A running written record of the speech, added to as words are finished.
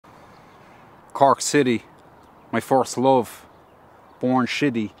Cork City, my first love. Born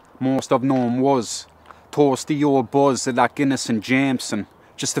shitty, most I've known was toast the old buzz of that Guinness and Jameson,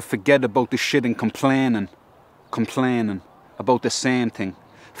 just to forget about the shit and complaining about the same thing.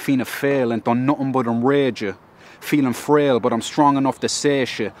 Fianna Fáil ain't done nothing but enrage you. Feeling frail, but I'm strong enough to say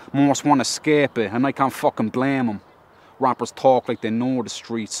shit. Most wanna escape it, and I can't fucking blame them. Rappers talk like they know the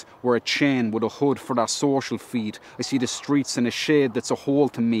streets. Wear a chain with a hood for that social feed. I see the streets in a shade that's a hole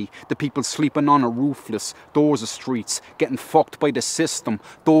to me. The people sleeping on a roofless. Those are streets, getting fucked by the system.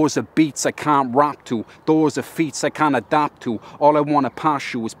 Those are beats I can't rap to. Those are feats I can't adapt to. All I wanna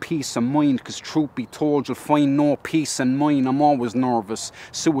pass you is peace of mind, cause truth be told you'll find no peace in mine. I'm always nervous.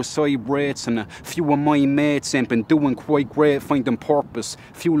 Suicide rates and a few of my mates ain't been doing quite great finding purpose.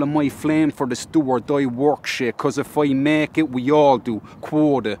 Fueling my flame for this do or die work shit, cause if I make it, we all do.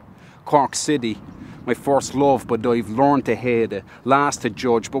 Quota. Cork City, my first love, but I've learned to hate it. Last to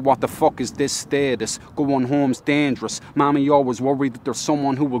judge, but what the fuck is this status? Going home's dangerous. Mommy always worried that there's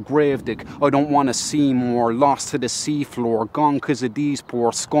someone who will grave dig. I don't want to see more. Lost to the seafloor, gone cause of these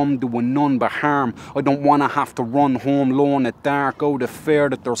poor scum doing none but harm. I don't want to have to run home alone at dark out of fear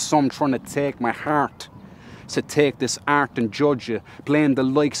that there's some trying to take my heart. So take this art and judge it. Blame the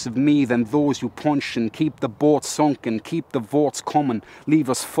likes of me than those you punching. Keep the boat sunken, keep the votes coming. Leave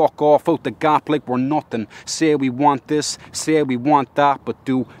us fuck off out the gap like we're nothing. Say we want this, say we want that, but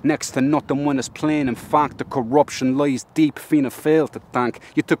do next to nothing when it's plain. In fact, the corruption lies deep. Fianna Fáil to thank.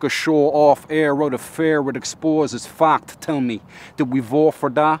 You took a show off air out of fear, it exposes fact. Tell me, did we vote for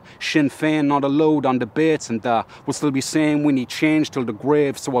that? Sinn Féin not allowed on debates and that. We'll still be saying we need change till the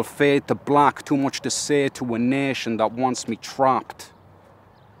grave, so I'll fade to black. Too much to say to a nation that wants me trapped.